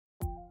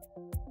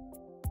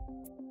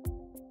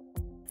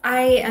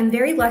I am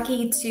very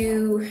lucky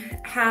to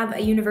have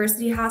a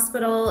university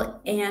hospital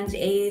and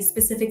a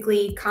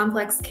specifically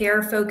complex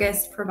care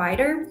focused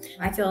provider.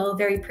 I feel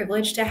very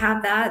privileged to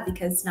have that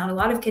because not a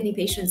lot of kidney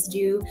patients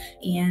do.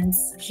 And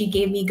she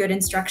gave me good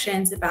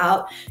instructions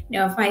about,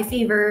 if my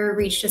fever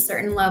reached a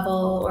certain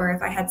level or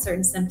if I had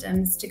certain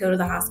symptoms to go to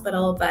the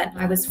hospital. But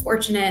I was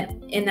fortunate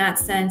in that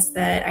sense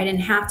that I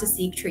didn't have to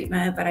seek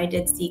treatment, but I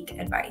did seek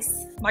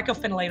advice.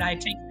 Mycophenolate, I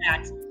take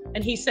that.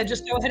 And he said,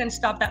 just go ahead and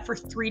stop that for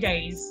 3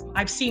 days.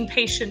 I've seen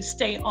patients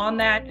stay on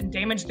that and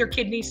damage their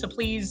kidney, so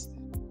please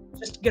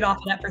just get off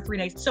of that for 3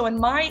 days. So in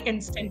my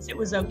instance, it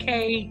was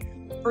okay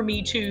for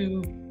me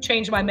to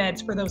change my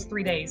meds for those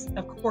 3 days.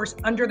 Of course,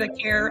 under the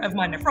care of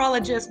my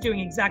nephrologist, doing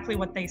exactly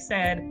what they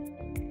said.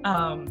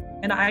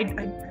 And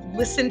I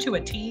listened to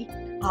a T.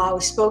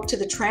 We spoke to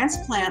the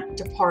transplant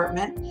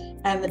department,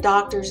 and the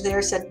doctors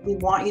there said, we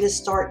want you to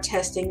start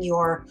testing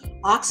your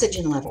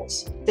oxygen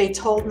levels. They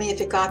told me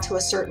if it got to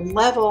a certain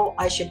level,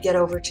 I should get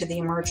over to the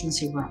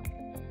emergency room.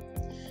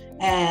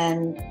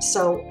 And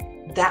so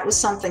that was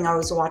something I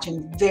was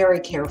watching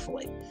very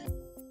carefully.